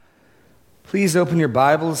Please open your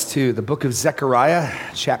Bibles to the book of Zechariah,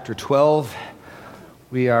 chapter 12.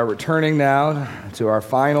 We are returning now to our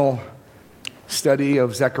final study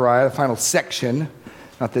of Zechariah, the final section.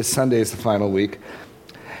 Not this Sunday is the final week.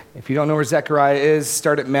 If you don't know where Zechariah is,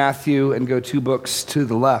 start at Matthew and go 2 books to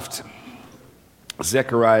the left.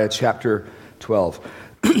 Zechariah chapter 12.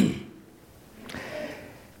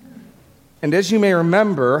 And as you may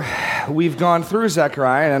remember, we've gone through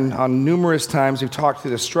Zechariah, and on numerous times we've talked through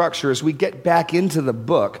the structure. As we get back into the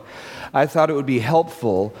book, I thought it would be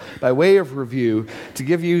helpful, by way of review, to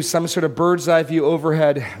give you some sort of bird's eye view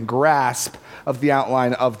overhead grasp of the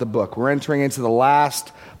outline of the book. We're entering into the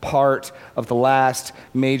last part of the last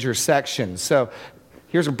major section. So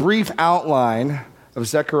here's a brief outline of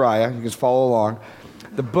Zechariah. You can follow along.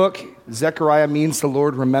 The book, Zechariah, means the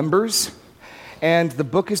Lord remembers. And the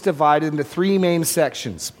book is divided into 3 main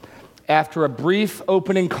sections. After a brief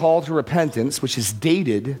opening call to repentance, which is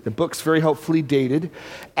dated, the book's very hopefully dated,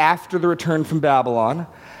 after the return from Babylon,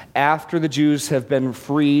 after the Jews have been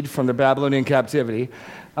freed from the Babylonian captivity,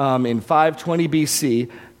 in 520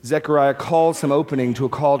 BC, Zechariah calls some opening to a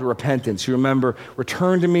call to repentance. You remember,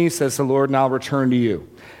 return to me, says the Lord, and I'll return to you.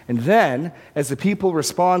 And then, as the people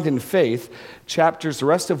respond in faith, the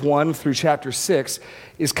rest of 1 through chapter 6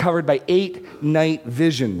 is covered by 8 night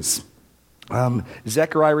visions.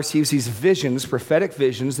 Zechariah receives these visions, prophetic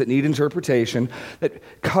visions that need interpretation, that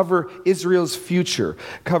cover Israel's future,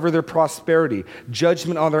 cover their prosperity,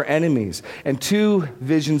 judgment on their enemies, and 2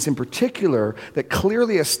 visions in particular that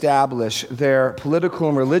clearly establish their political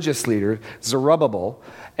and religious leader, Zerubbabel,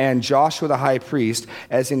 and Joshua the high priest,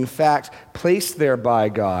 as in fact placed there by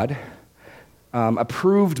God,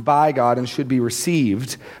 approved by God, and should be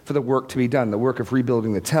received for the work to be done, the work of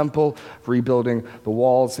rebuilding the temple, rebuilding the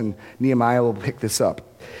walls, and Nehemiah will pick this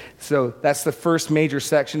up. So that's the first major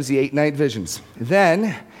section, is the 8 night visions.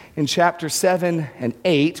 Then, in chapter 7 and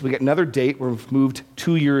 8, we get another date where we've moved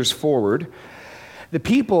 2 years forward. The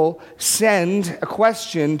people send a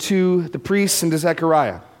question to the priests and to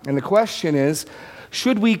Zechariah. And the question is,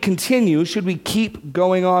 should we keep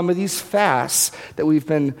going on with these fasts that we've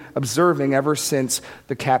been observing ever since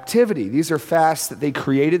the captivity? These are fasts that they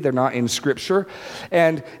created. They're not in Scripture.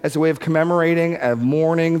 And as a way of commemorating,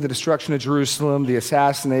 mourning the destruction of Jerusalem, the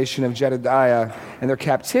assassination of Jedediah, and their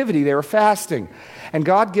captivity, they were fasting. And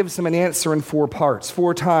God gives them an answer in 4 parts.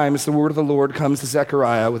 4 times the word of the Lord comes to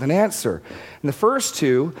Zechariah with an answer. And the first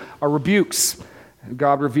 2 are rebukes.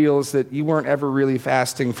 God reveals that you weren't ever really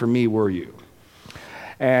fasting for me, were you?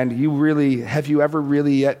 And have you ever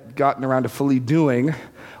really yet gotten around to fully doing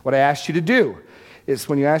what I asked you to do? It's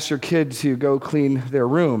when you ask your kid to go clean their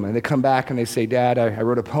room, and they come back and they say, Dad, I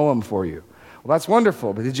wrote a poem for you. Well, that's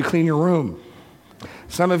wonderful, but did you clean your room?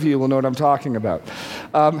 Some of you will know what I'm talking about.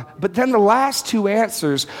 But then the last 2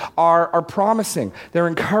 answers are promising. They're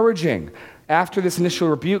encouraging. After this initial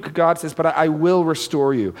rebuke, God says, but I will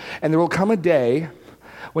restore you. And there will come a day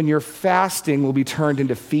when your fasting will be turned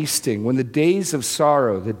into feasting, when the days of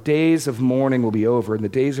sorrow, the days of mourning will be over, and the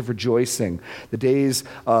days of rejoicing, the days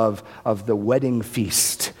of the wedding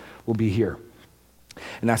feast will be here.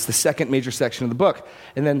 And that's the second major section of the book.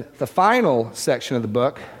 And then the final section of the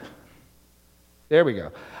book, there we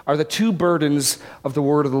go, are the 2 burdens of the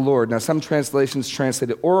word of the Lord. Now, some translations translate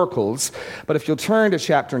it oracles, but if you'll turn to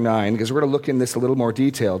chapter 9, because we're going to look in this a little more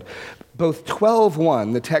detailed, both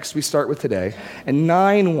 12:1, the text we start with today, and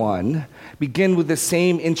 9:1 begin with the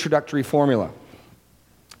same introductory formula.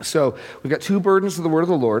 So we've got 2 burdens of the word of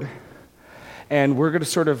the Lord, and we're going to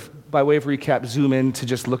sort of, by way of recap, zoom in to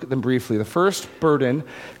just look at them briefly. The first burden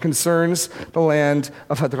concerns the land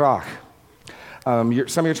of Hadrach. Some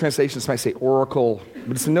of your translations might say oracle,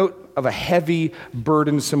 but it's a note of a heavy,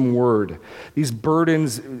 burdensome word. These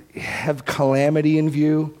burdens have calamity in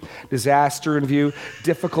view, disaster in view,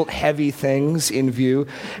 difficult, heavy things in view.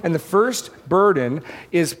 And the first burden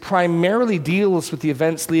primarily deals with the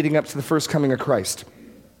events leading up to the first coming of Christ.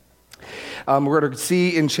 We're going to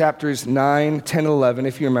see in chapters 9, 10, and 11,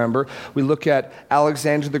 if you remember, we look at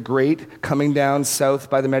Alexander the Great coming down south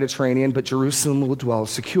by the Mediterranean, but Jerusalem will dwell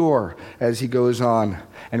secure as he goes on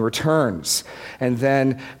and returns. And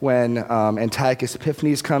then when Antiochus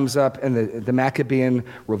Epiphanes comes up and the Maccabean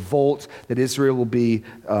revolt, that Israel will be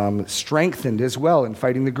strengthened as well in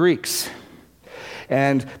fighting the Greeks.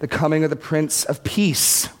 And the coming of the Prince of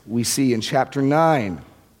Peace we see in chapter 9.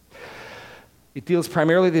 It deals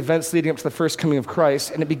primarily with the events leading up to the first coming of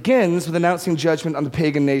Christ, and it begins with announcing judgment on the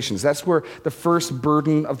pagan nations. That's where the first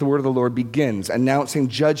burden of the word of the Lord begins, announcing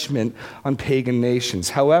judgment on pagan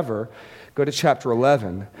nations. However, go to chapter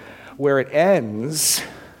 11, where it ends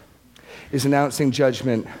is announcing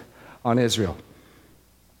judgment on Israel.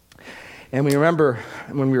 And we remember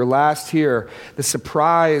when we were last here, the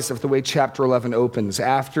surprise of the way chapter 11 opens.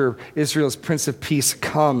 After Israel's Prince of Peace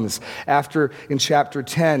comes, after in chapter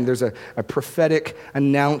 10, there's a prophetic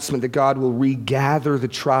announcement that God will regather the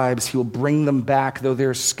tribes. He will bring them back. Though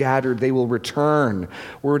they're scattered, they will return.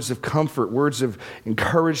 Words of comfort, words of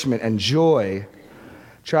encouragement and joy.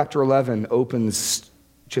 Chapter 11 opens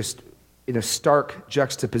just in a stark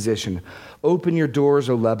juxtaposition. Open your doors,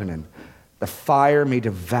 O Lebanon. The fire may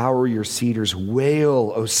devour your cedars.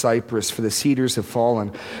 Wail, O cypress, for the cedars have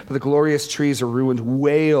fallen. For the glorious trees are ruined.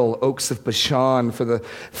 Wail, oaks of Bashan, for the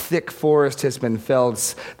thick forest has been felled.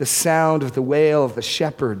 The sound of the wail of the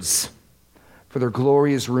shepherds, for their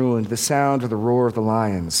glory is ruined. The sound of the roar of the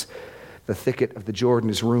lions. The thicket of the Jordan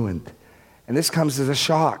is ruined. And this comes as a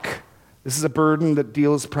shock. This is a burden that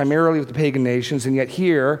deals primarily with the pagan nations, and yet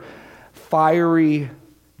here, fiery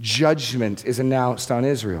judgment is announced on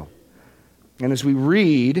Israel. And as we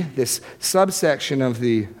read this subsection of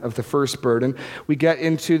the first burden, we get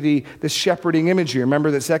into the shepherding imagery.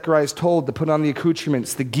 Remember that Zechariah is told to put on the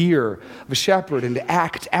accoutrements, the gear of a shepherd, and to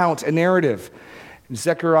act out a narrative. And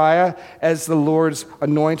Zechariah, as the Lord's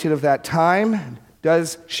anointed of that time,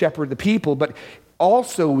 does shepherd the people, but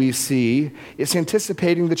also we see it's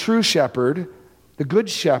anticipating the true shepherd, the good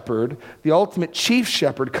shepherd, the ultimate chief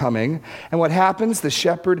shepherd coming. And what happens? The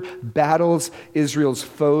shepherd battles Israel's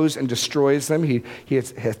foes and destroys them. He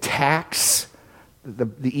attacks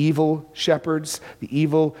the evil shepherds, the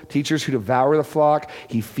evil teachers who devour the flock.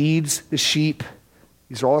 He feeds the sheep.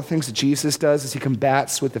 These are all the things that Jesus does as he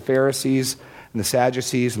combats with the Pharisees and the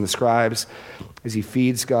Sadducees and the scribes, as he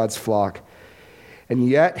feeds God's flock. And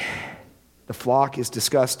yet, the flock is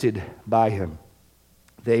disgusted by him.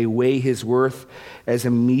 They weigh his worth as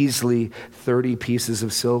a measly 30 pieces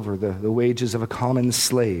of silver, the wages of a common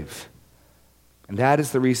slave. And that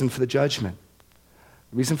is the reason for the judgment.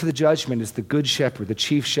 The reason for the judgment is the good shepherd, the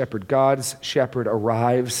chief shepherd, God's shepherd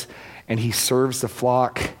arrives and he serves the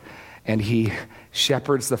flock and he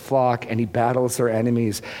shepherds the flock and he battles their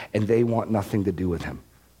enemies and they want nothing to do with him.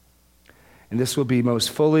 And this will be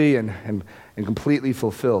most fully and completely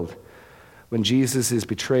fulfilled when Jesus is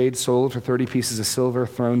betrayed, sold for 30 pieces of silver,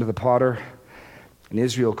 thrown to the potter, and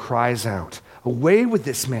Israel cries out, "Away with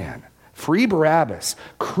this man! Free Barabbas!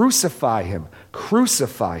 Crucify him!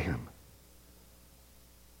 Crucify him!"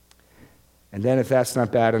 And then if that's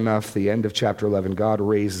not bad enough, the end of chapter 11, God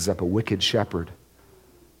raises up a wicked shepherd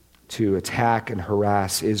to attack and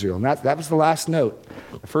harass Israel. And that was the last note.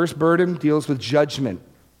 The first burden deals with judgment.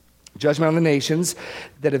 Judgment on the nations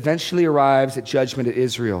that eventually arrives at judgment at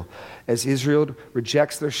Israel, as Israel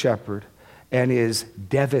rejects their shepherd and is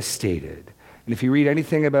devastated. And if you read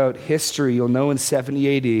anything about history, you'll know in 70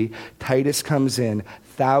 AD, Titus comes in,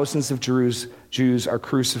 thousands of Jews are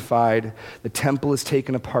crucified, the temple is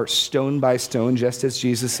taken apart stone by stone, just as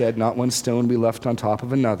Jesus said, not one stone be left on top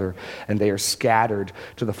of another, and they are scattered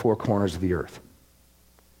to the four corners of the earth.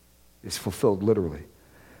 It's fulfilled literally.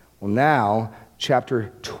 Well, now,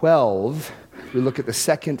 chapter 12, we look at the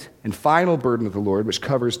second and final burden of the Lord, which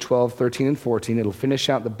covers 12, 13, and 14. It'll finish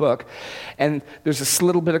out the book. And there's this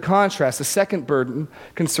little bit of contrast. The second burden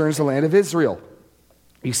concerns the land of Israel.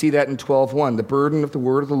 You see that in 12:1, the burden of the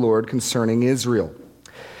word of the Lord concerning Israel.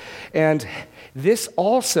 And this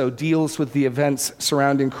also deals with the events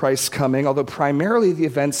surrounding Christ's coming, although primarily the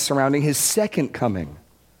events surrounding his second coming.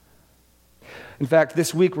 In fact,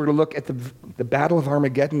 this week we're going to look at the Battle of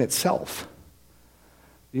Armageddon itself.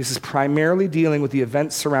 This is primarily dealing with the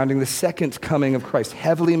events surrounding the second coming of Christ,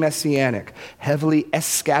 heavily messianic, heavily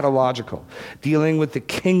eschatological, dealing with the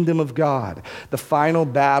kingdom of God, the final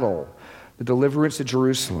battle, the deliverance of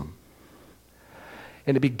Jerusalem.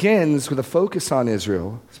 And it begins with a focus on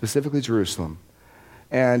Israel, specifically Jerusalem,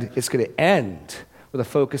 and it's going to end with a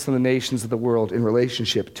focus on the nations of the world in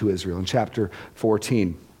relationship to Israel in chapter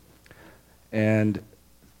 14. And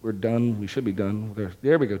we're done. We should be done.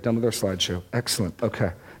 There we go. Done with our slideshow. Excellent.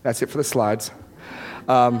 Okay. That's it for the slides.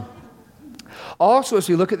 Also, as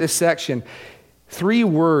we look at this section, 3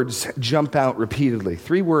 words jump out repeatedly.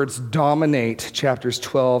 3 words dominate chapters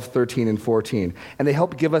 12, 13, and 14. And they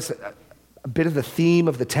help give us a bit of the theme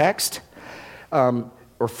of the text,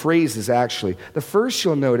 or phrases, actually. The first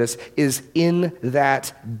you'll notice is "in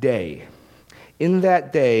that day." "In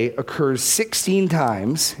that day" occurs 16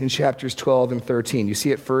 times in chapters 12 and 13. You see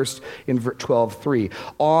it first in 12:3.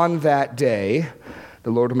 "On that day, the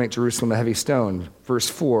Lord will make Jerusalem a heavy stone." Verse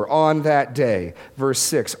 4, "on that day." Verse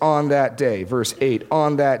 6, "on that day." Verse 8,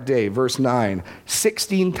 "on that day." Verse 9,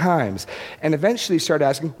 16 times. And eventually start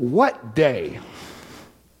asking, what day?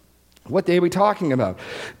 What day are we talking about?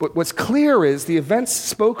 But what's clear is the events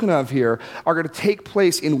spoken of here are going to take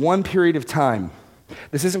place in one period of time.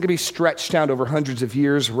 This isn't going to be stretched out over hundreds of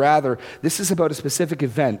years. Rather, this is about a specific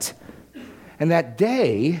event. And that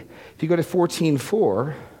day, if you go to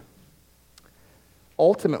 14:4,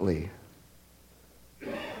 ultimately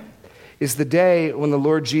is the day when the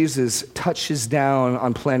Lord Jesus touches down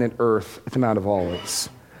on planet Earth at the Mount of Olives.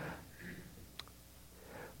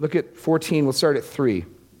 Look at 14, we'll start at 3.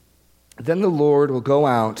 Then the Lord will go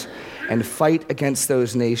out and fight against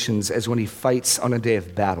those nations as when he fights on a day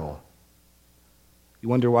of battle. You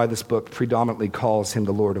wonder why this book predominantly calls him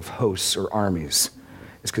the Lord of hosts or armies.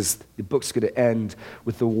 It's because the book's going to end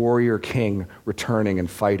with the warrior king returning and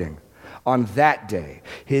fighting. On that day,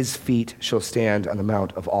 his feet shall stand on the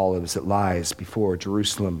Mount of Olives that lies before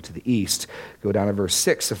Jerusalem to the east. Go down to verse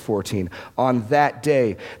 6 of 14. On that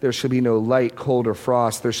day, there shall be no light, cold, or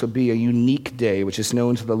frost. There shall be a unique day, which is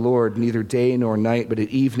known to the Lord, neither day nor night, but at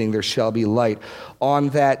evening there shall be light. On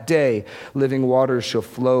that day, living waters shall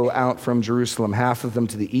flow out from Jerusalem, half of them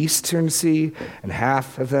to the eastern sea, and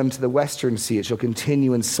half of them to the western sea. It shall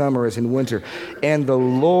continue in summer as in winter. And the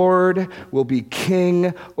Lord will be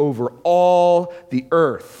king over all the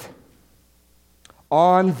earth.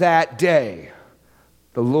 On that day,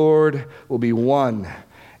 the Lord will be one,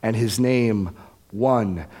 and his name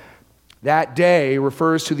one. That day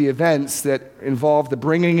refers to the events that involve the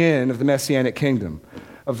bringing in of the Messianic kingdom,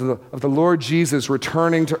 of the Lord Jesus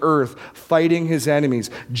returning to earth, fighting his enemies,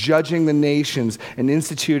 judging the nations, and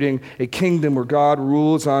instituting a kingdom where God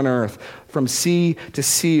rules on earth from sea to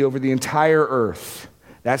sea over the entire earth.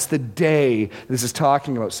 That's the day this is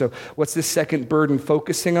talking about. So what's this second burden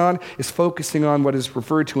focusing on? Is focusing on what is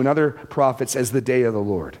referred to in other prophets as the day of the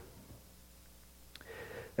Lord.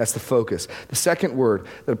 That's the focus. The second word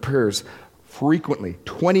that appears frequently,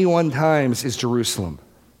 21 times, is Jerusalem.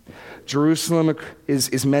 Jerusalem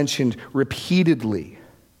is mentioned repeatedly.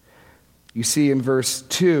 You see in verse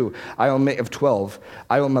 2 of 12,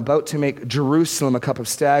 I am about to make Jerusalem a cup of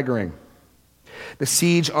staggering. The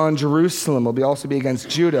siege on Jerusalem will also be against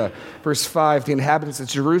Judah. Verse 5, the inhabitants of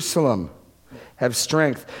Jerusalem have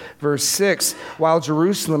strength. Verse 6, while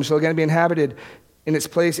Jerusalem shall again be inhabited in its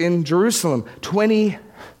place in Jerusalem.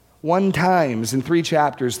 21 times in 3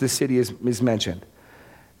 chapters this city is mentioned.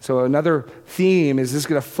 So another theme is this is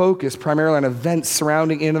going to focus primarily on events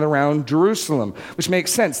surrounding in and around Jerusalem, which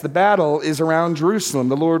makes sense. The battle is around Jerusalem.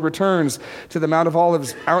 The Lord returns to the Mount of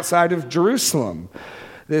Olives outside of Jerusalem.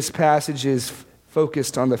 This passage is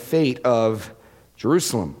focused on the fate of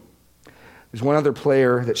Jerusalem. There's one other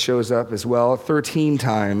player that shows up as well. 13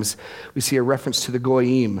 times we see a reference to the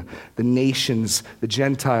Goyim, the nations, the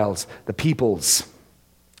Gentiles, the peoples.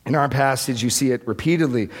 In our passage, you see it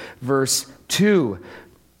repeatedly. Verse 2,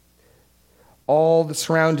 all the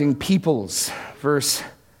surrounding peoples. Verse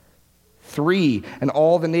 3, and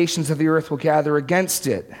all the nations of the earth will gather against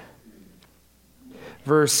it.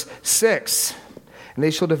 Verse 6, and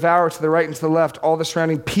they shall devour to the right and to the left all the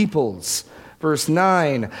surrounding peoples. Verse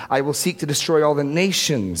 9, I will seek to destroy all the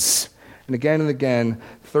nations. And again,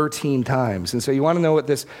 13 times. And so you want to know what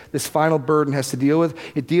this final burden has to deal with?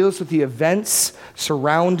 It deals with the events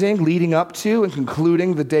surrounding, leading up to, and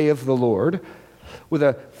concluding the day of the Lord, with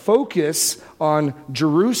a focus on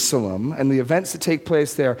Jerusalem and the events that take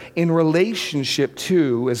place there in relationship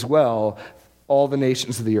to, as well, all the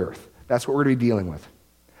nations of the earth. That's what we're going to be dealing with.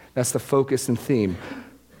 That's the focus and theme,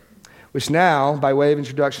 which now, by way of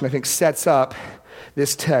introduction, I think sets up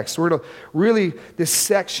this text. We're going to really, this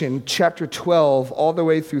section, chapter 12, all the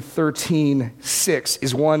way through 13:6,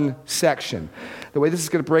 is one section. The way this is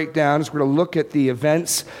going to break down is we're going to look at the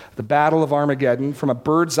events, the Battle of Armageddon, from a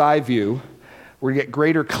bird's eye view. We're going to get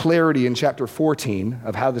greater clarity in chapter 14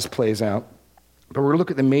 of how this plays out. But we're going to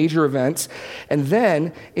look at the major events. And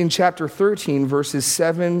then in chapter 13, verses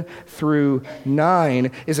 7 through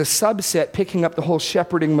 9, is a subset picking up the whole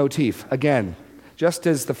shepherding motif again. Just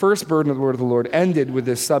as the first burden of the word of the Lord ended with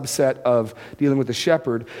this subset of dealing with the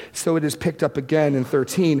shepherd, so it is picked up again in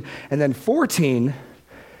 13. And then 14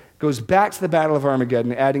 goes back to the Battle of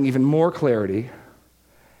Armageddon, adding even more clarity,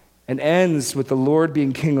 and ends with the Lord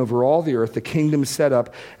being king over all the earth, the kingdom set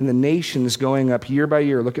up, and the nations going up year by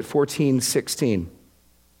year. Look at 14:16.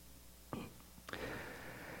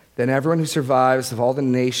 Then everyone who survives of all the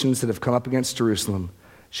nations that have come up against Jerusalem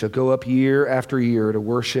shall go up year after year to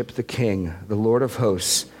worship the King, the Lord of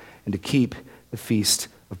hosts, and to keep the Feast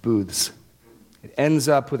of Booths. It ends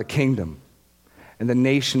up with a kingdom, and the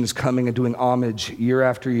nations coming and doing homage year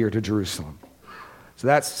after year to Jerusalem. So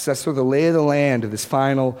that's sort of the lay of the land of this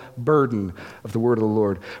final burden of the word of the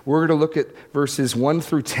Lord. We're going to look at verses 1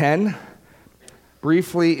 through 10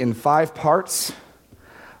 briefly in 5 parts.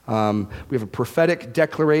 We have a prophetic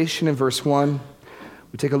declaration in verse 1.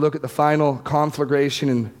 We take a look at the final conflagration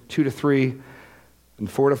in 2 to 3. In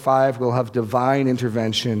 4 to 5, we'll have divine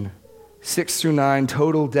intervention. 6 through 9,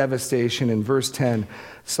 total devastation. In verse 10,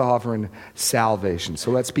 sovereign salvation.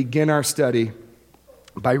 So let's begin our study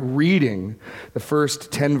by reading the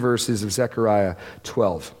first 10 verses of Zechariah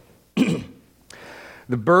 12.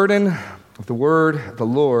 The burden of the word of the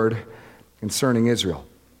Lord concerning Israel.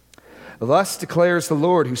 Thus declares the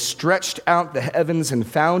Lord, who stretched out the heavens and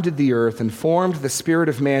founded the earth and formed the spirit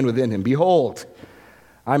of man within him. Behold,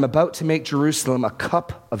 I am about to make Jerusalem a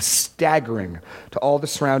cup of staggering to all the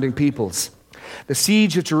surrounding peoples. The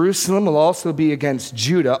siege of Jerusalem will also be against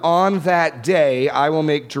Judah. On that day I will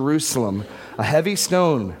make Jerusalem a heavy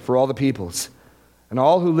stone for all the peoples, and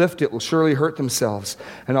all who lift it will surely hurt themselves,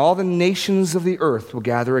 and all the nations of the earth will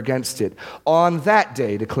gather against it. On that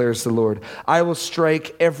day, declares the Lord, I will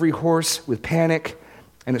strike every horse with panic,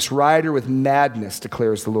 and its rider with madness,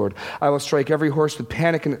 declares the Lord. I will strike every horse with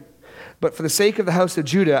panic, but for the sake of the house of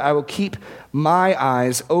Judah, I will keep my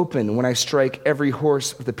eyes open when I strike every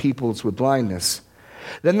horse of the peoples with blindness.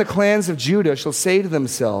 Then the clans of Judah shall say to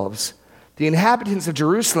themselves, the inhabitants of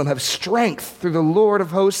Jerusalem have strength through the Lord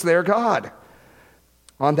of hosts their God.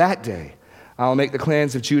 On that day, I will make the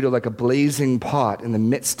clans of Judah like a blazing pot in the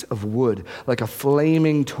midst of wood, like a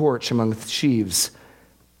flaming torch among sheaves.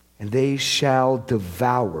 And they shall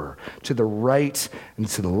devour to the right and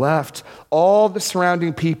to the left all the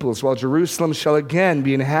surrounding peoples, while Jerusalem shall again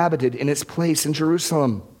be inhabited in its place in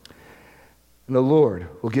Jerusalem. And the Lord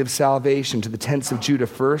will give salvation to the tents of Judah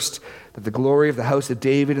first, that the glory of the house of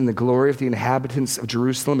David and the glory of the inhabitants of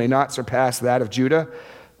Jerusalem may not surpass that of Judah.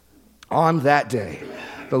 On that day,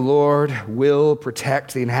 the Lord will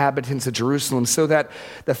protect the inhabitants of Jerusalem, so that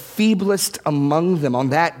the feeblest among them on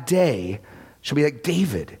that day shall be like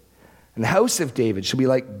David. And the house of David shall be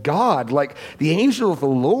like God, like the angel of the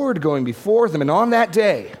Lord going before them. And on that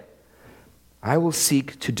day, I will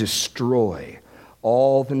seek to destroy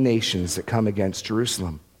all the nations that come against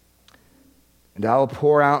Jerusalem. And I will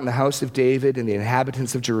pour out in the house of David and the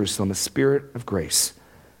inhabitants of Jerusalem a spirit of grace,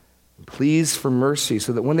 and pleas for mercy,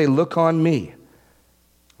 so that when they look on me,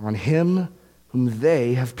 on him whom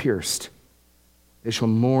they have pierced, they shall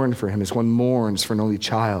mourn for him as one mourns for an only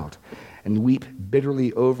child, and weep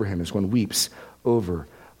bitterly over him as one weeps over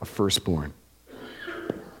a firstborn.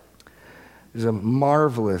 There's a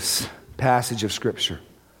marvelous passage of Scripture,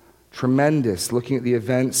 tremendous, looking at the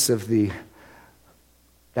events of the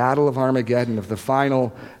Battle of Armageddon, of the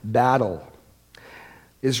final battle,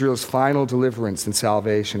 Israel's final deliverance and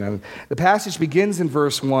salvation. And the passage begins in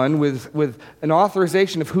verse 1 with an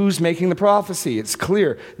authorization of who's making the prophecy. It's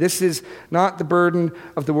clear. This is not the burden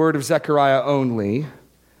of the word of Zechariah only.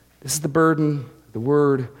 This is the burden, the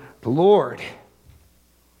word of the Lord.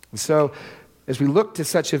 And so, as we look to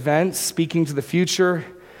such events, speaking to the future,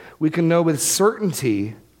 we can know with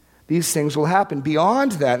certainty these things will happen.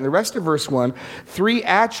 Beyond that, in the rest of verse 1, 3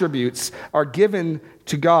 attributes are given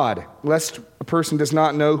to God, lest a person does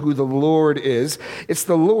not know who the Lord is. It's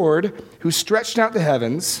the Lord who stretched out the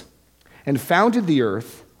heavens and founded the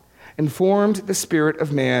earth and formed the spirit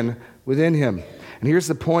of man within him. And here's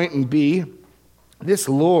the point in B. This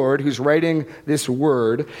Lord who's writing this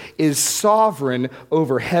word is sovereign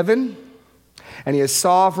over heaven, and he is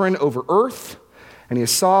sovereign over earth, and he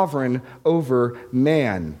is sovereign over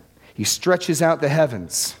man. He stretches out the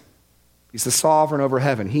heavens. He's the sovereign over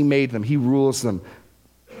heaven. He made them. He rules them.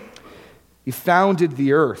 He founded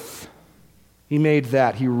the earth. He made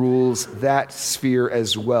that. He rules that sphere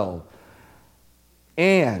as well.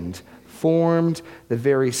 And formed the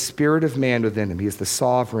very spirit of man within him. He is the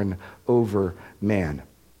sovereign over man.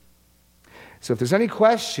 So if there's any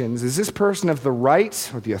questions, is this person of the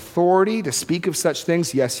right or the authority to speak of such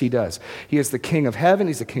things? Yes, he does. He is the king of heaven.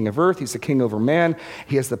 He's the king of earth. He's the king over man.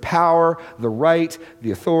 He has the power, the right,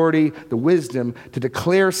 the authority, the wisdom to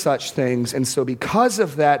declare such things. And so because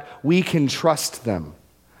of that, we can trust them.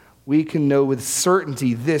 We can know with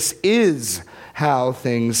certainty this is how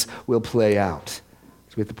things will play out.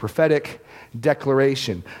 So we have the prophetic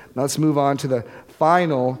declaration. Now let's move on to the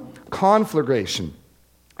final conflagration.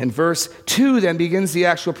 And verse 2 then begins the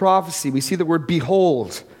actual prophecy. We see the word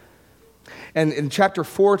behold. And in chapter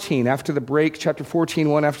 14, after the break, chapter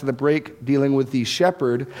 14:1, after the break, dealing with the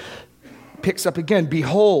shepherd, picks up again,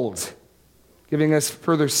 behold, giving us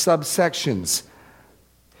further subsections.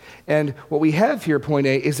 And what we have here, point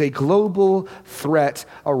A, is a global threat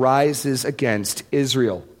arises against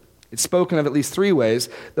Israel. It's spoken of at least three ways.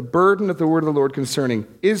 The burden of the word of the Lord concerning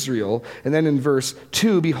Israel. And then in verse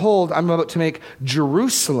 2, behold, I'm about to make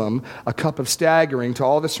Jerusalem a cup of staggering to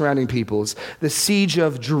all the surrounding peoples. The siege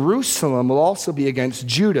of Jerusalem will also be against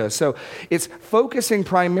Judah. So it's focusing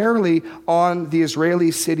primarily on the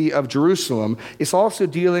Israeli city of Jerusalem. It's also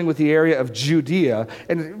dealing with the area of Judea.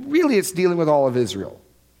 And really it's dealing with all of Israel.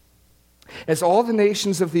 As all the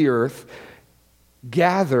nations of the earth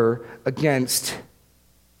gather against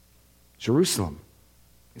Jerusalem.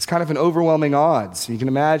 It's kind of an overwhelming odds. You can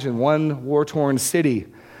imagine one war-torn city,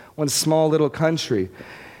 one small little country.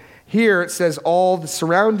 Here it says all the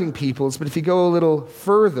surrounding peoples, but if you go a little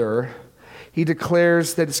further, he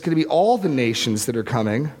declares that it's going to be all the nations that are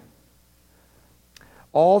coming.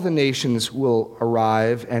 All the nations will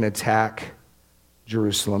arrive and attack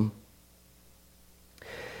Jerusalem.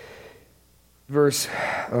 Verse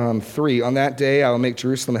 3, on that day I will make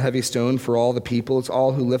Jerusalem a heavy stone for all the peoples.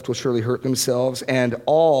 All who lift will surely hurt themselves, and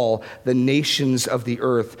all the nations of the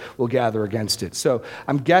earth will gather against it. So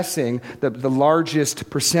I'm guessing that the largest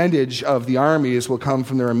percentage of the armies will come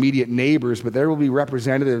from their immediate neighbors, but there will be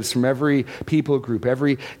representatives from every people group,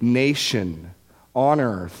 every nation on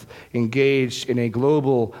earth engaged in a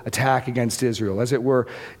global attack against Israel. As it were,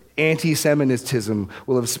 anti-Semitism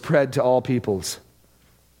will have spread to all peoples.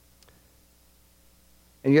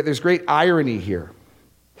 And yet there's great irony here,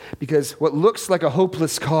 because what looks like a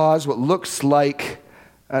hopeless cause, what looks like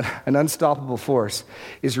an unstoppable force,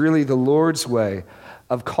 is really the Lord's way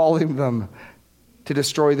of calling them to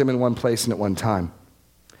destroy them in one place and at one time.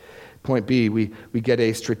 Point B, we get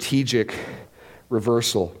a strategic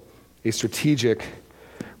reversal. A strategic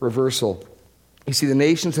reversal. You see, the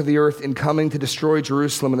nations of the earth, in coming to destroy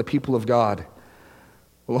Jerusalem and the people of God,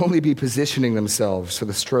 will only be positioning themselves for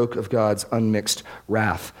the stroke of God's unmixed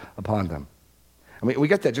wrath upon them. I mean, we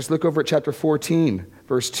get that. Just look over at chapter 14,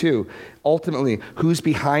 verse 2. Ultimately, who's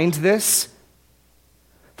behind this?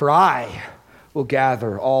 For I will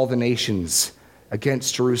gather all the nations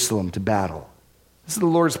against Jerusalem to battle. This is the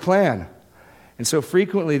Lord's plan. And so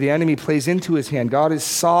frequently the enemy plays into his hand. God is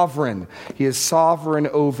sovereign. He is sovereign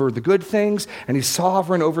over the good things, and he's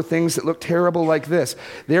sovereign over things that look terrible like this.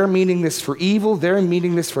 They're meaning this for evil. They're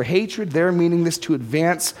meaning this for hatred. They're meaning this to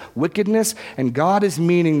advance wickedness. And God is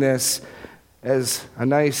meaning this as a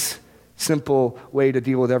nice, simple way to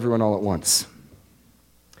deal with everyone all at once.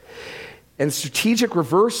 And strategic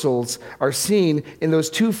reversals are seen in those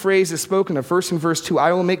two phrases spoken of. First in verse 2,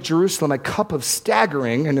 I will make Jerusalem a cup of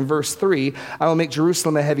staggering. And in verse 3, I will make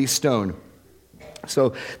Jerusalem a heavy stone.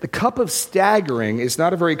 So the cup of staggering is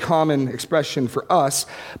not a very common expression for us,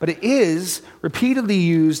 but it is repeatedly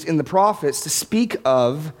used in the prophets to speak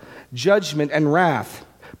of judgment and wrath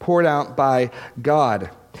poured out by God.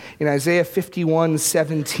 In Isaiah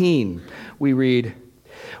 51:17, we read,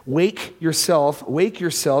 Wake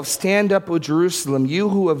yourself, stand up, O Jerusalem, you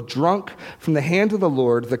who have drunk from the hand of the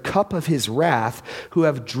Lord the cup of his wrath, who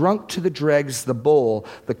have drunk to the dregs the bowl,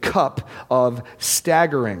 the cup of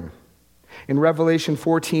staggering. In Revelation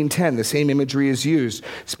 14:10, the same imagery is used,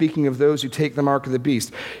 speaking of those who take the mark of the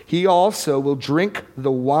beast. He also will drink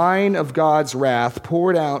the wine of God's wrath,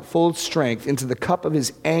 poured out full strength into the cup of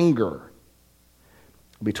his anger.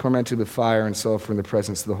 Will be tormented with fire and sulfur in the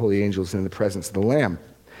presence of the holy angels and in the presence of the Lamb.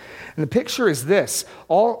 And the picture is this.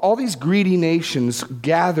 All these greedy nations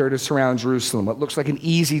gather to surround Jerusalem, what looks like an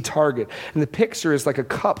easy target. And the picture is like a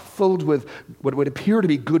cup filled with what would appear to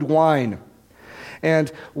be good wine. And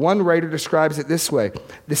one writer describes it this way.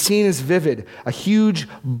 The scene is vivid. A huge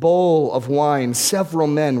bowl of wine, several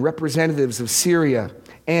men, representatives of Syria,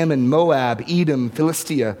 Ammon, Moab, Edom,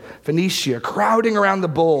 Philistia, Phoenicia, crowding around the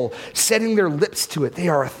bowl, setting their lips to it. They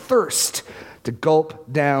are athirst to gulp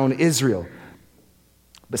down Israel.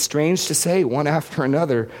 But strange to say, one after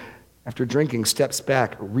another, after drinking, steps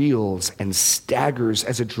back, reels, and staggers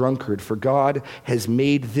as a drunkard, for God has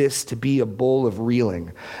made this to be a bowl of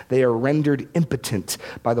reeling. They are rendered impotent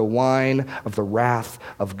by the wine of the wrath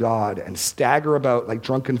of God and stagger about like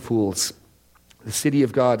drunken fools. The city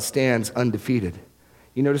of God stands undefeated.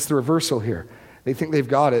 You notice the reversal here. They think they've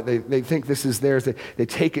got it. They think this is theirs. They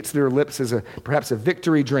take it to their lips as perhaps a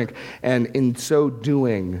victory drink, and in so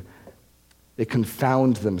doing, they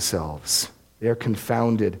confound themselves. They are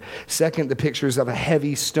confounded. Second, the picture is of a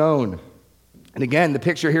heavy stone. And again, the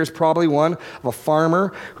picture here is probably one of a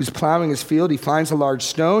farmer who's plowing his field. He finds a large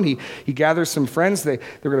stone. He gathers some friends. They're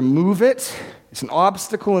going to move it. It's an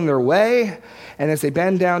obstacle in their way. And as they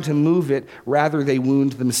bend down to move it, rather they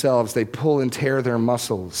wound themselves. They pull and tear their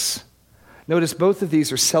muscles. Notice both of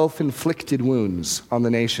these are self-inflicted wounds on the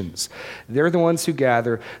nations. They're the ones who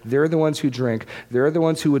gather, they're the ones who drink, they're the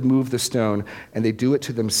ones who would move the stone, and they do it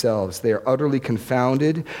to themselves. They are utterly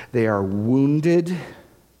confounded, they are wounded.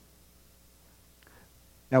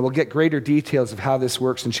 Now we'll get greater details of how this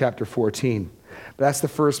works in chapter 14. But that's the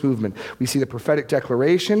first movement. We see the prophetic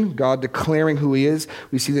declaration, God declaring who he is.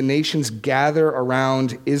 We see the nations gather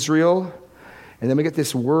around Israel. And then we get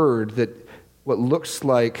this word that what looks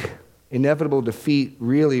like inevitable defeat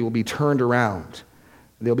really will be turned around.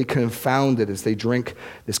 They'll be confounded as they drink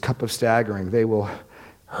this cup of staggering. They will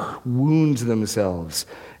wound themselves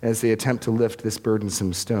as they attempt to lift this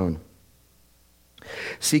burdensome stone.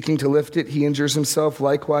 Seeking to lift it, he injures himself.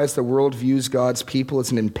 Likewise, the world views God's people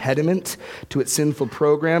as an impediment to its sinful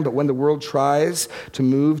program. But when the world tries to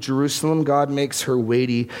move Jerusalem, God makes her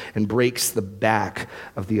weighty and breaks the back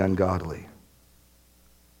of the ungodly.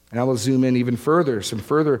 And I will zoom in even further, some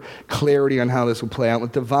further clarity on how this will play out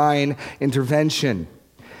with divine intervention.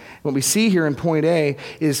 What we see here in point A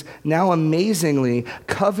is now amazingly,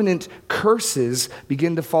 covenant curses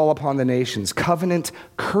begin to fall upon the nations. Covenant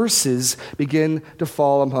curses begin to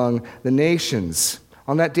fall among the nations.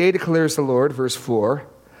 On that day declares the Lord, verse 4,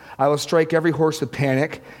 I will strike every horse with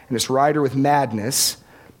panic and its rider with madness.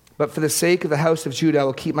 But for the sake of the house of Judah, I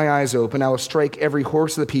will keep my eyes open. I will strike every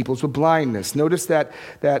horse of the peoples with blindness. Notice that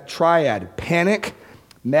triad, panic,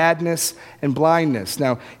 madness, and blindness.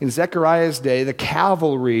 Now, in Zechariah's day, the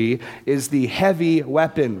cavalry is the heavy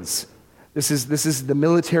weapons. This is the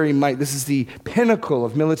military might. This is the pinnacle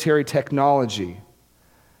of military technology.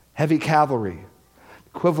 Heavy cavalry,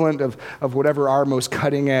 equivalent of whatever our most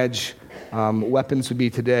cutting-edge weapons would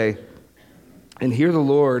be today. And here the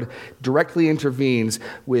Lord directly intervenes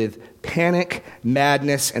with panic,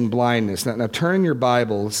 madness, and blindness. Now turn in your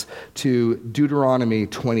Bibles to Deuteronomy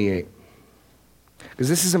 28. Because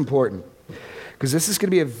this is important. Because this is going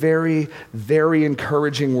to be a very, very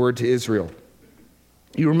encouraging word to Israel.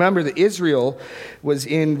 You remember that Israel was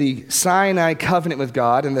in the Sinai covenant with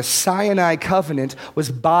God, and the Sinai covenant was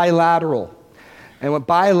bilateral. And what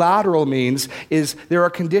bilateral means is there are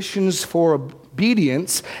conditions for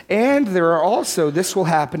obedience, and there are also, this will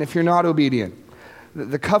happen if you're not obedient.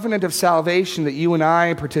 The covenant of salvation that you and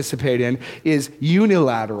I participate in is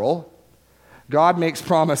unilateral. God makes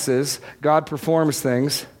promises, God performs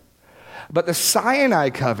things. But the Sinai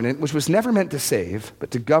covenant, which was never meant to save,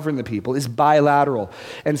 but to govern the people, is bilateral.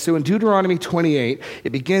 And so in Deuteronomy 28,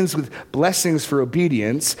 it begins with blessings for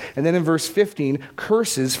obedience, and then in verse 15,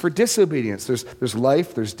 curses for disobedience. There's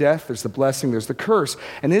life, there's death, there's the blessing, there's the curse.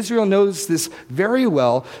 And Israel knows this very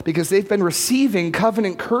well because they've been receiving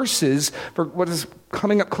covenant curses for what is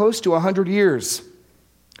coming up close to 100 years.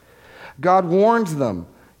 God warned them,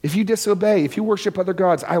 if you disobey, if you worship other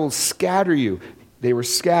gods, I will scatter you. They were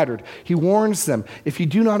scattered. He warns them, if you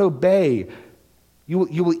do not obey, you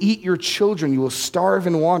will eat your children, you will starve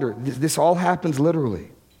and wander. This all happens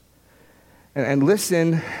literally. And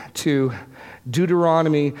listen to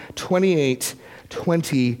Deuteronomy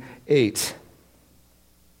 28:28.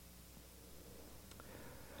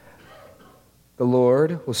 The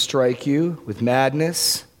Lord will strike you with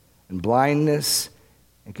madness and blindness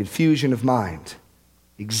and confusion of mind.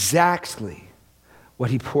 Exactly what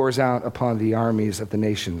he pours out upon the armies of the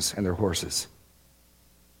nations and their horses.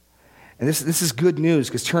 And this is good news,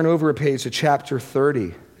 because turn over a page to chapter 30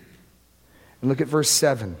 and look at verse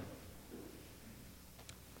 7.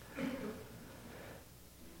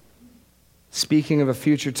 Speaking of a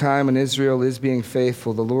future time when Israel is being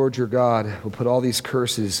faithful, the Lord your God will put all these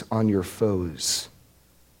curses on your foes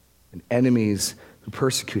and enemies who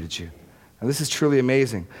persecuted you. Now this is truly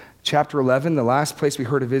amazing. Chapter 11, the last place we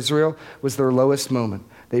heard of Israel, was their lowest moment.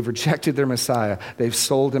 They've rejected their Messiah. They've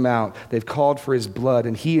sold him out. They've called for his blood,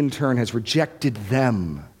 and he in turn has rejected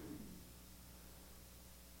them.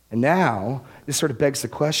 And now, this sort of begs the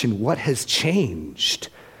question, what has changed?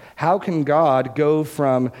 How can God go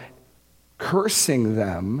from cursing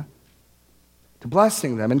them to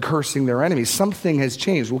blessing them and cursing their enemies? Something has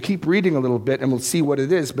changed. We'll keep reading a little bit and we'll see what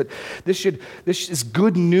it is, but this is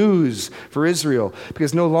good news for Israel,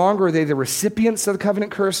 because no longer are they the recipients of the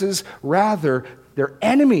covenant curses, rather their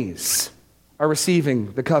enemies are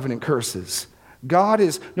receiving the covenant curses. God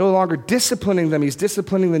is no longer disciplining them, he's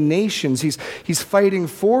disciplining the nations. He's fighting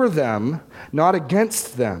for them, not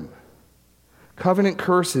against them. Covenant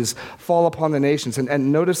curses fall upon the nations.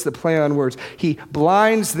 And notice the play on words. He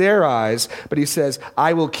blinds their eyes, but he says,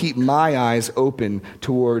 I will keep my eyes open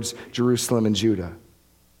towards Jerusalem and Judah.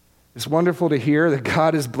 It's wonderful to hear that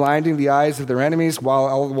God is blinding the eyes of their enemies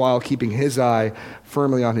while keeping his eye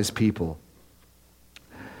firmly on his people.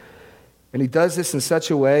 And he does this in such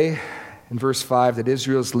a way, in verse 5 that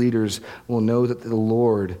Israel's leaders will know that the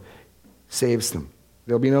Lord saves them.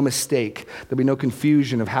 There'll be no mistake. There'll be no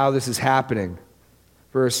confusion of how this is happening.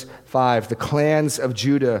 Verse 5, the clans of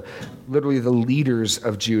Judah, literally the leaders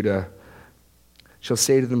of Judah, shall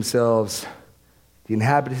say to themselves, the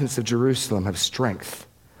inhabitants of Jerusalem have strength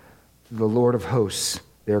through the Lord of hosts,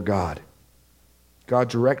 their God. God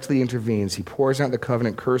directly intervenes. He pours out the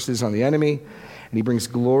covenant curses on the enemy, and he brings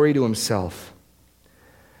glory to himself.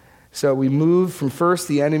 So we move from first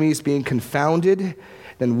the enemies being confounded,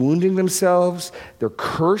 then wounding themselves. They're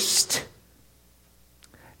cursed.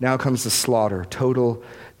 Now comes the slaughter, total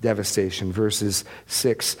devastation, verses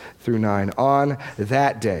 6 through 9. On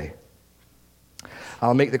that day,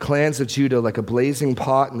 I'll make the clans of Judah like a blazing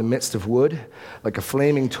pot in the midst of wood, like a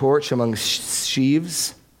flaming torch among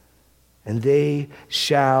sheaves, and they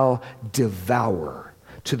shall devour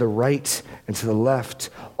to the right and to the left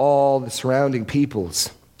all the surrounding peoples.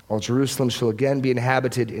 All Jerusalem shall again be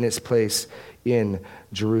inhabited in its place in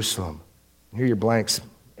Jerusalem. Here are your blanks.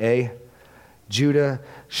 A, Judah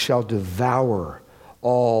shall devour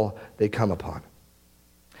all they come upon.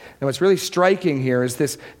 Now, what's really striking here is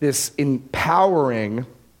this empowering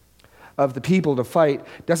of the people to fight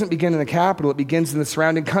doesn't begin in the capital, it begins in the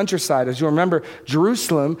surrounding countryside. As you'll remember,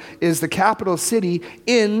 Jerusalem is the capital city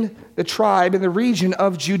in the tribe, in the region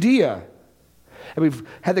of Judea. And we've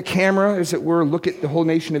had the camera, as it were, look at the whole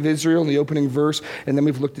nation of Israel in the opening verse, and then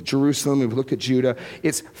we've looked at Jerusalem, we've looked at Judah.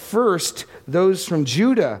 It's first those from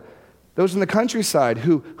Judah, those in the countryside,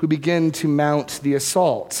 who begin to mount the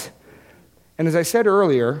assault. And as I said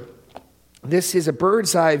earlier, this is a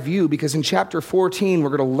bird's eye view because in chapter 14, we're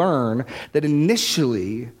going to learn that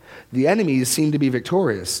initially the enemies seem to be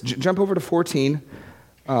victorious. Jump over to 14,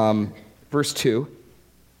 verse 2.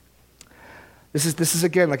 This is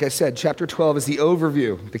again, like I said, chapter 12 is the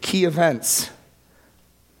overview, the key events.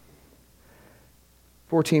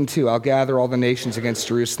 14:2, I'll gather all the nations against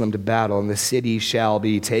Jerusalem to battle, and the city shall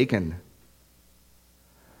be taken.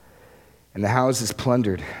 And the houses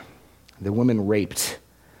plundered, the women raped,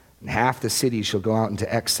 and half the city shall go out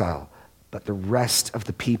into exile, but the rest of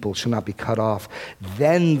the people shall not be cut off.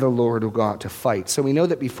 Then the Lord will go out to fight. So we know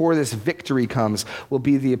that before this victory comes will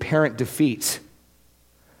be the apparent defeat.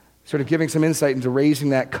 Sort of giving some insight into raising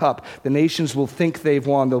that cup. The nations will think they've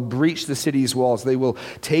won. They'll breach the city's walls. They will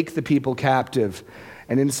take the people captive.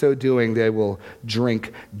 And in so doing, they will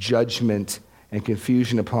drink judgment and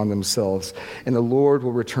confusion upon themselves. And the Lord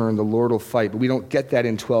will return. The Lord will fight. But we don't get that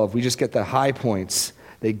in 12. We just get the high points.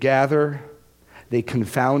 They gather. They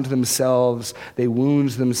confound themselves. They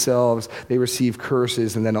wound themselves. They receive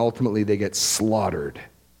curses. And then ultimately they get slaughtered.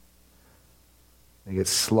 They get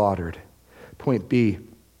slaughtered. Point B.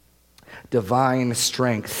 Divine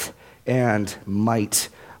strength and might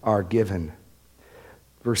are given.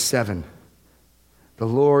 Verse 7. The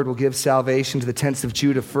Lord will give salvation to the tents of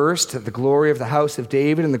Judah first, that the glory of the house of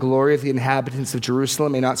David and the glory of the inhabitants of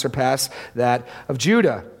Jerusalem may not surpass that of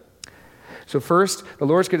Judah. So first, the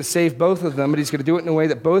Lord's going to save both of them, but he's going to do it in a way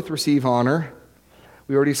that both receive honor.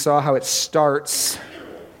 We already saw how it starts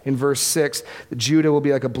in verse 6, that Judah will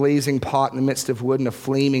be like a blazing pot in the midst of wood and a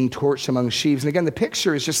flaming torch among sheaves. And again, the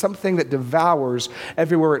picture is just something that devours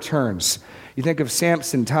everywhere it turns. You think of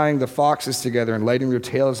Samson tying the foxes together and lighting their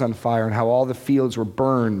tails on fire and how all the fields were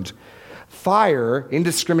burned. Fire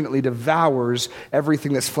indiscriminately devours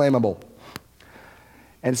everything that's flammable.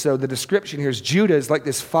 And so the description here is Judah is like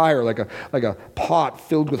this fire, like a pot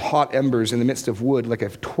filled with hot embers in the midst of wood, like a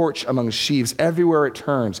torch among sheaves. Everywhere it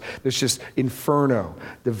turns, there's just inferno,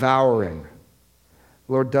 devouring.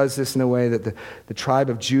 The Lord does this in a way that the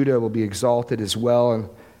tribe of Judah will be exalted as well. And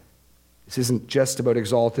this isn't just about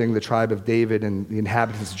exalting the tribe of David and the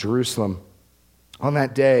inhabitants of Jerusalem. On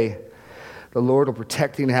that day, the Lord will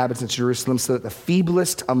protect the inhabitants of Jerusalem so that the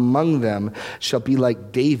feeblest among them shall be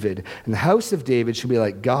like David, and the house of David shall be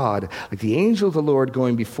like God, like the angel of the Lord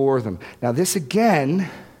going before them. Now this again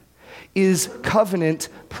is covenant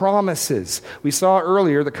promises. We saw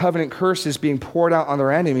earlier the covenant curses being poured out on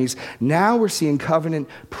their enemies. Now we're seeing covenant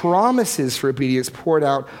promises for obedience poured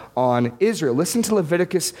out on Israel. Listen to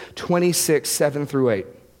Leviticus 26, 7 through 8.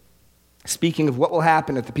 Speaking of what will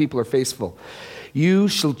happen if the people are faithful. You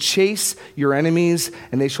shall chase your enemies,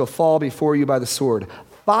 and they shall fall before you by the sword.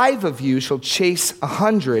 5 of you shall chase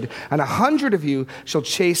 100, and 100 of you shall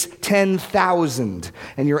chase 10,000,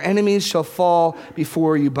 and your enemies shall fall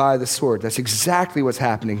before you by the sword. That's exactly what's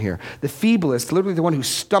happening here. The feeblest, literally the one who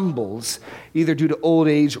stumbles, either due to old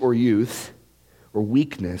age or youth, or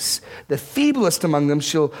weakness. The feeblest among them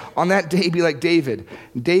shall on that day be like David.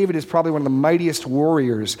 David is probably one of the mightiest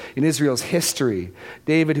warriors in Israel's history.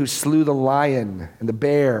 David who slew the lion and the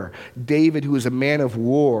bear. David who was a man of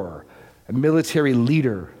war, a military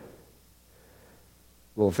leader.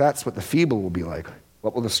 Well, if that's what the feeble will be like,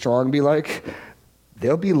 what will the strong be like?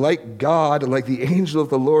 They'll be like God, like the angel of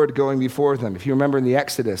the Lord going before them. If you remember in the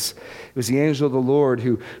Exodus, it was the angel of the Lord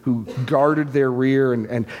who guarded their rear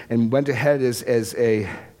and went ahead as a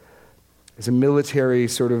military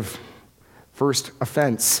sort of first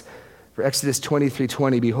offense. For Exodus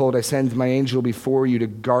 23:20, behold, I send my angel before you to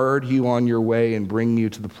guard you on your way and bring you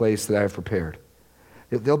to the place that I have prepared.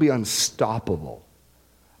 They'll be unstoppable.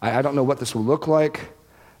 I don't know what this will look like.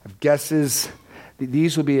 I have guesses.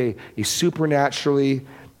 These will be a supernaturally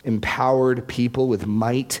empowered people with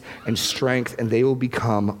might and strength, and they will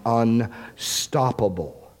become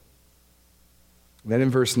unstoppable. And then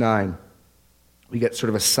in verse 9, we get sort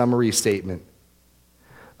of a summary statement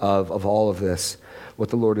of all of this, what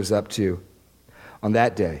the Lord is up to. On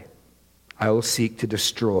that day, I will seek to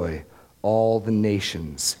destroy all the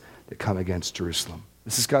nations that come against Jerusalem.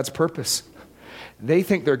 This is God's purpose. They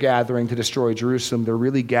think they're gathering to destroy Jerusalem. They're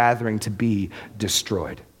really gathering to be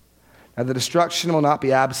destroyed. Now, the destruction will not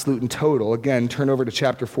be absolute and total. Again, turn over to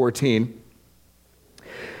chapter 14,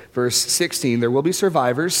 verse 16. There will be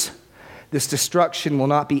survivors. This destruction will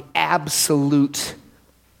not be absolute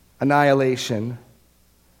annihilation.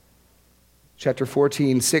 Chapter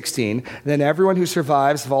 14, 16. Then everyone who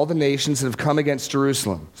survives of all the nations that have come against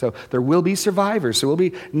Jerusalem. So there will be survivors. There will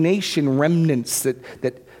be nation remnants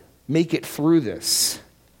that make it through this.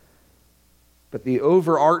 But the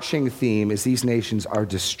overarching theme is these nations are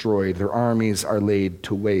destroyed. Their armies are laid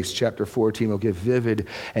to waste. Chapter 14 will give vivid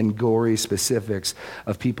and gory specifics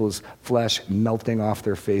of people's flesh melting off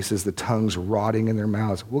their faces, the tongues rotting in their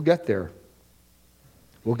mouths. We'll get there.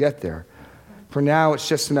 We'll get there. For now, it's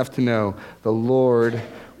just enough to know the Lord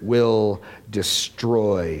will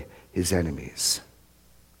destroy his enemies.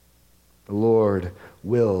 The Lord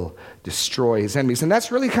will destroy his enemies. And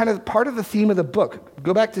that's really kind of part of the theme of the book.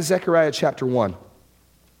 Go back to Zechariah chapter 1.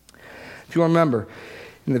 If you remember,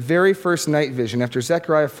 in the very first night vision, after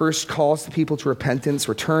Zechariah first calls the people to repentance,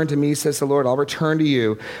 return to me, says the Lord, I'll return to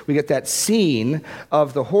you. We get that scene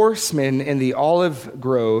of the horsemen in the olive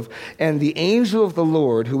grove and the angel of the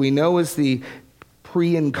Lord, who we know is the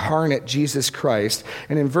pre-incarnate Jesus Christ.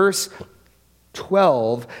 And in verse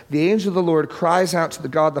 12, the angel of the Lord cries out to the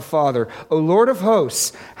God the Father, O Lord of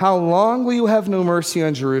hosts, how long will you have no mercy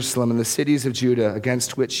on Jerusalem and the cities of Judah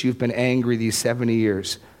against which you've been angry these 70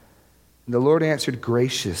 years? And the Lord answered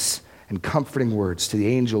gracious and comforting words to the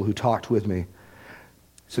angel who talked with me.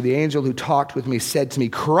 So the angel who talked with me said to me,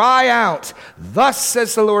 cry out, thus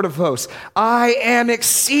says the Lord of hosts, I am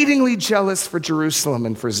exceedingly jealous for Jerusalem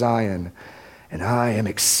and for Zion, and I am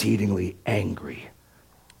exceedingly angry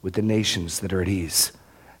with the nations that are at ease.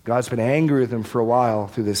 God's been angry with them for a while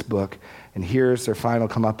through this book, and here's their final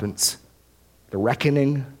comeuppance. The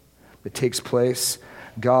reckoning that takes place.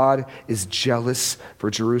 God is jealous for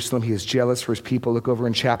Jerusalem. He is jealous for his people. Look over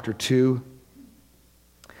in chapter 2,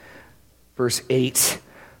 verse 8.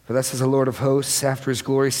 For thus says the Lord of hosts, after his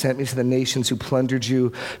glory sent me to the nations who plundered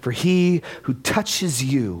you. For he who touches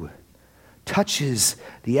you touches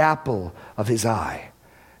the apple of his eye.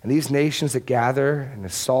 And these nations that gather and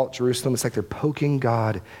assault Jerusalem, it's like they're poking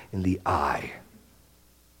God in the eye.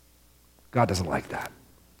 God doesn't like that.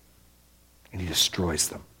 And he destroys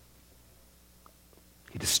them.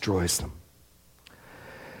 He destroys them.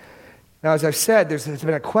 Now, as I've said, there's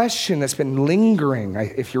been a question that's been lingering,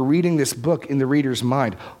 if you're reading this book, in the reader's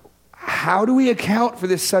mind. How do we account for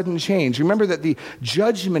this sudden change? Remember that the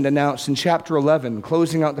judgment announced in chapter 11,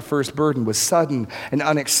 closing out the first burden, was sudden and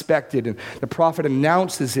unexpected, and the prophet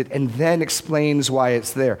announces it and then explains why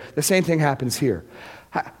it's there. The same thing happens here.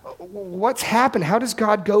 What's happened? How does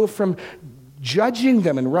God go from judging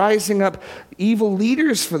them and rising up evil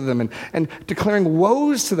leaders for them and declaring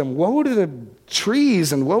woes to them? Woe to the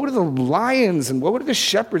trees, and woe to the lions, and woe to the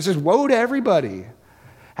shepherds. Just woe to everybody.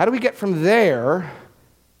 How do we get from there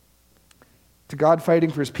to God fighting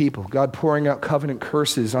for his people, God pouring out covenant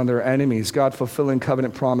curses on their enemies, God fulfilling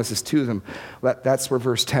covenant promises to them? That's where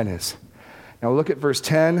verse 10 is. Now we'll look at verse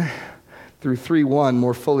 10 through 3:1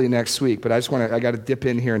 more fully next week, but I got to dip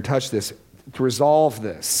in here and touch this to resolve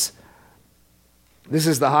this. This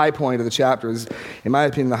is the high point of the chapter. This is, in my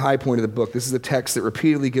opinion, the high point of the book. This is the text that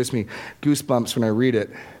repeatedly gives me goosebumps when I read it,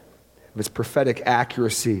 of its prophetic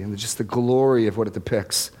accuracy and just the glory of what it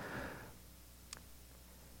depicts.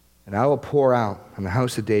 And I will pour out on the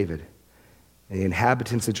house of David and the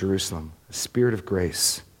inhabitants of Jerusalem a spirit of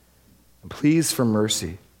grace and pleas for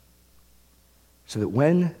mercy, so that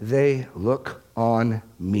when they look on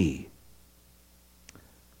me,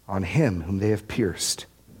 on him whom they have pierced,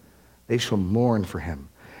 they shall mourn for him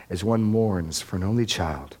as one mourns for an only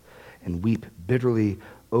child, and weep bitterly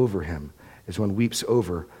over him as one weeps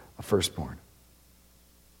over a firstborn.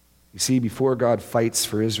 You see, before God fights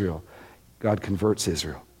for Israel, God converts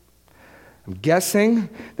Israel. I'm guessing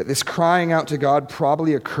that this crying out to God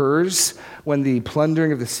probably occurs when the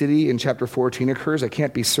plundering of the city in chapter 14 occurs. I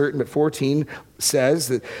can't be certain, but 14 says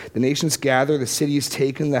that the nations gather, the city is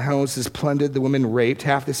taken, the house is plundered, the women raped,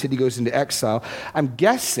 half the city goes into exile. I'm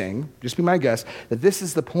guessing, just be my guess, that this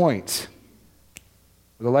is the point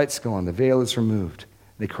where the lights go on, the veil is removed,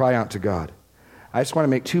 and they cry out to God. I just want to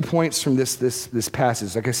make 2 points from this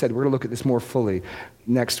passage. Like I said, we're going to look at this more fully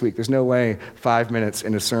next week. There's no way 5 minutes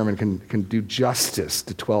in a sermon can do justice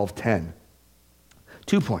to 12:10.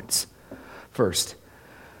 2 points. First,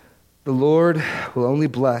 the Lord will only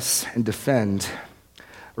bless and defend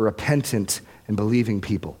a repentant and believing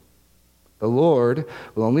people. The Lord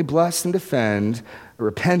will only bless and defend a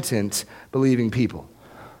repentant, believing people.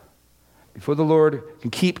 Before the Lord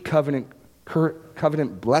can keep covenant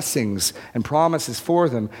blessings and promises for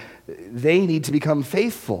them, they need to become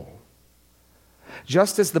faithful.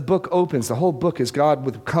 Just as the book opens, the whole book is God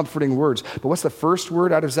with comforting words. But what's the first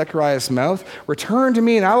word out of Zechariah's mouth? Return to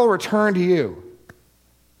me and I will return to you.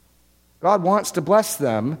 God wants to bless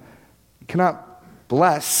them. He cannot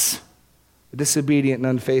bless the disobedient and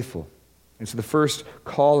unfaithful. And so the first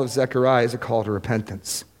call of Zechariah is a call to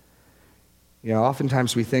repentance. You know,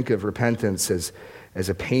 oftentimes we think of repentance as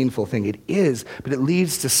a painful thing. It is, but it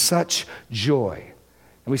leads to such joy.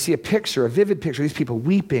 And we see a vivid picture of these people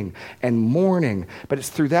weeping and mourning, but it's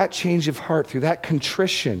through that change of heart, through that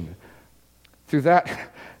contrition, through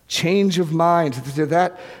that change of mind, through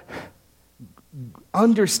that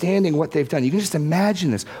understanding what they've done. You can just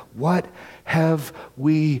imagine this. What have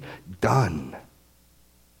we done?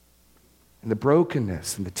 And the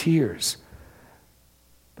brokenness and the tears.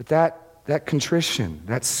 But that contrition,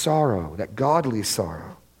 that sorrow, that godly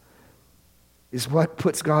sorrow, is what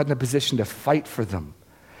puts God in a position to fight for them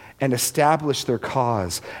and establish their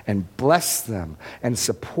cause and bless them and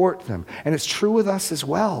support them. And it's true with us as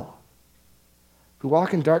well. If we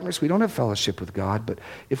walk in darkness, we don't have fellowship with God, but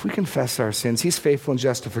if we confess our sins, He's faithful and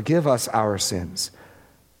just to forgive us our sins.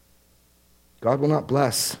 God will not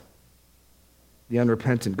bless the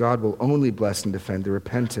unrepentant. God will only bless and defend the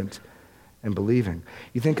repentant and believing.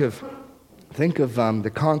 You think of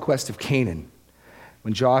the conquest of Canaan,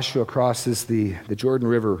 when Joshua crosses the Jordan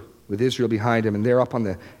River with Israel behind him, and they're up on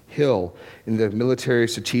the hill in the military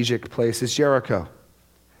strategic place is Jericho.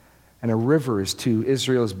 And a river is to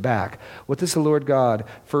Israel's back. What does the Lord God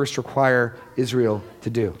first require Israel to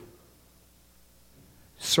do?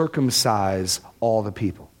 Circumcise all the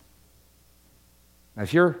people. Now,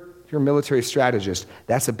 if you're a military strategist,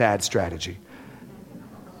 that's a bad strategy.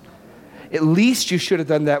 At least you should have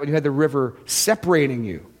done that when you had the river separating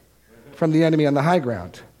you from the enemy on the high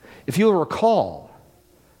ground. If you'll recall,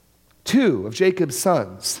 2 of Jacob's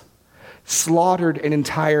sons slaughtered an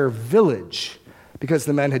entire village because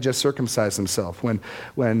the men had just circumcised themselves.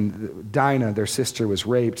 When Dinah, their sister, was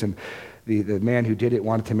raped and the man who did it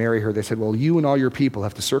wanted to marry her, they said, well, you and all your people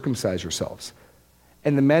have to circumcise yourselves.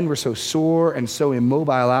 And the men were so sore and so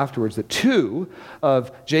immobile afterwards that 2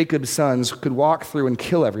 of Jacob's sons could walk through and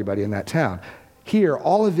kill everybody in that town. Here,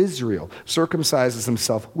 all of Israel circumcises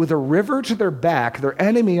himself with a river to their back, their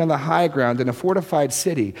enemy on the high ground in a fortified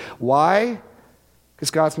city. Why? Because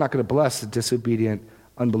God's not going to bless the disobedient,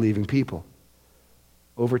 unbelieving people.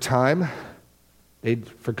 Over time, they'd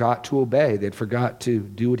forgot to obey. They'd forgot to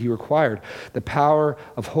do what He required. The power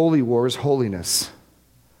of holy war is holiness.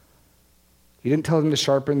 He didn't tell them to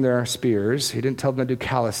sharpen their spears. He didn't tell them to do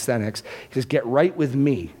calisthenics. He says, get right with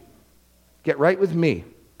me. Get right with me.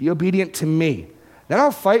 Be obedient to me. Then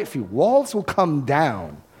I'll fight for you. Walls will come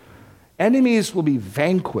down. Enemies will be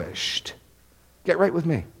vanquished. Get right with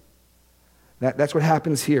me. That's what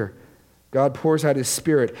happens here. God pours out His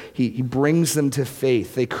Spirit. He brings them to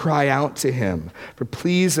faith. They cry out to Him for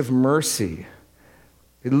pleas of mercy.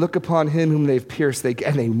 They look upon Him whom they've pierced, and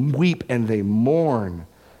they weep and they mourn.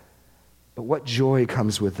 But what joy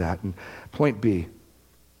comes with that? And point B,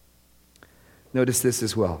 notice this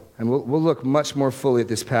as well. And we'll look much more fully at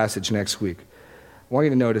this passage next week. I want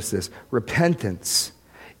you to notice this. Repentance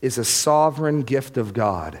is a sovereign gift of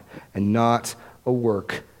God and not a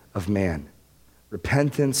work of man.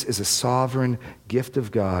 Repentance is a sovereign gift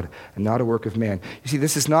of God and not a work of man. You see,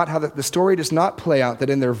 this is not how the story does not play out that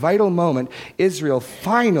in their vital moment, Israel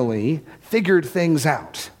finally figured things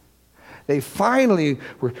out. They finally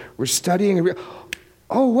were studying.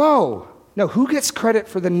 Oh, whoa. No, who gets credit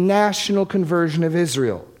for the national conversion of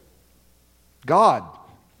Israel? God.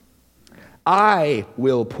 I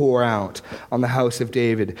will pour out on the house of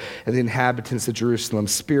David and the inhabitants of Jerusalem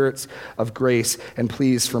spirits of grace and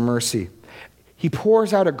pleas for mercy. He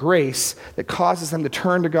pours out a grace that causes them to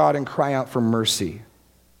turn to God and cry out for mercy.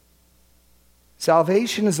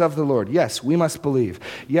 Salvation is of the Lord. Yes, we must believe.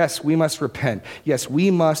 Yes, we must repent. Yes, we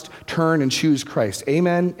must turn and choose Christ.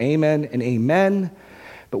 Amen, amen, and amen.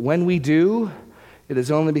 But when we do, it is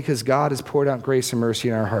only because God has poured out grace and mercy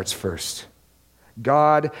in our hearts first.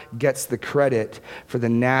 God gets the credit for the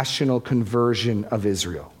national conversion of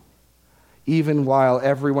Israel. Even while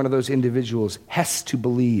every one of those individuals has to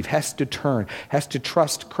believe, has to turn, has to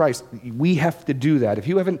trust Christ, we have to do that. If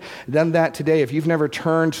you haven't done that today, if you've never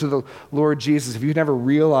turned to the Lord Jesus, if you've never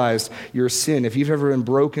realized your sin, if you've ever been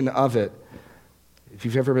broken of it, if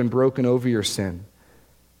you've ever been broken over your sin,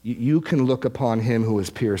 you can look upon him who was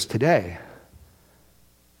pierced today.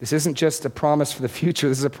 This isn't just a promise for the future.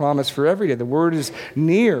 This is a promise for every day. The word is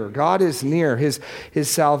near. God is near. His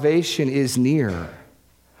salvation is near.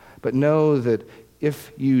 But know that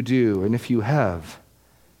if you do, and if you have,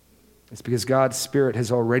 it's because God's Spirit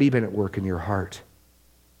has already been at work in your heart.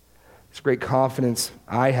 It's great confidence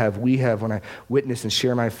we have when I witness and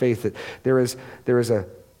share my faith that there is a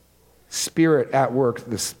Spirit at work,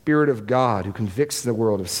 the Spirit of God who convicts the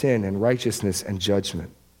world of sin and righteousness and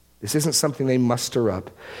judgment. This isn't something they muster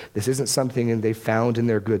up. This isn't something they found in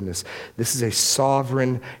their goodness. This is a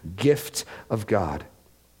sovereign gift of God,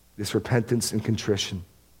 this repentance and contrition.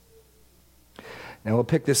 Now, we'll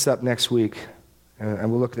pick this up next week,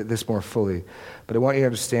 and we'll look at this more fully. But I want you to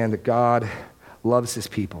understand that God loves his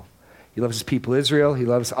people. He loves his people Israel. He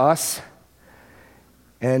loves us.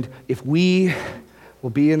 And if we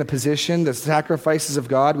will be in the position, the sacrifices of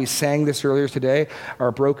God, we sang this earlier today,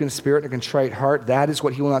 our broken spirit and a contrite heart, that is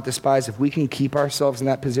what he will not despise. If we can keep ourselves in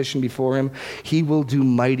that position before him, he will do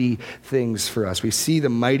mighty things for us. We see the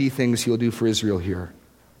mighty things he'll do for Israel here.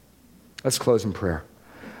 Let's close in prayer.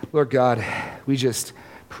 Lord God, we just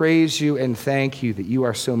praise you and thank you that you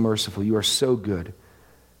are so merciful. You are so good.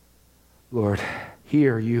 Lord,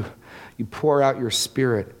 here you pour out your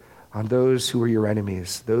Spirit on those who were your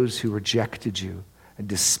enemies, those who rejected you and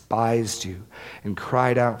despised you and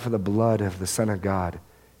cried out for the blood of the Son of God.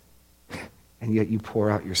 And yet you pour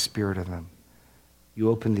out your Spirit on them. You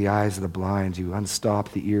open the eyes of the blind. You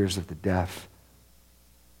unstop the ears of the deaf.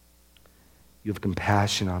 You have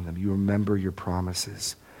compassion on them. You remember your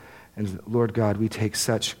promises. And Lord God, we take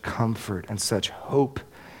such comfort and such hope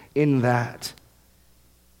in that.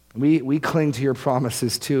 We cling to your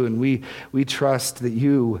promises too, and we trust that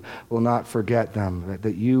you will not forget them,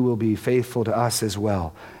 that you will be faithful to us as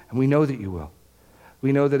well. And we know that you will.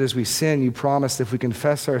 We know that as we sin, you promise that if we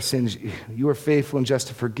confess our sins, you are faithful and just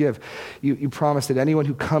to forgive. You promise that anyone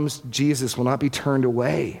who comes to Jesus will not be turned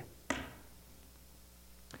away.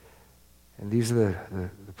 And these are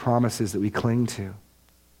the promises that we cling to.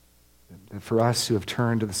 That for us who have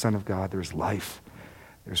turned to the Son of God, there's life,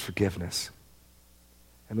 there's forgiveness.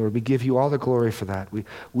 And Lord, we give you all the glory for that.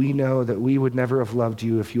 We know that we would never have loved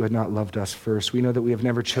you if you had not loved us first. We know that we have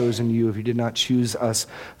never chosen you if you did not choose us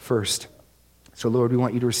first. So Lord, we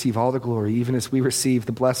want you to receive all the glory, even as we receive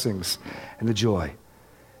the blessings and the joy.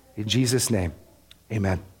 In Jesus' name,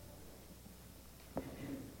 amen.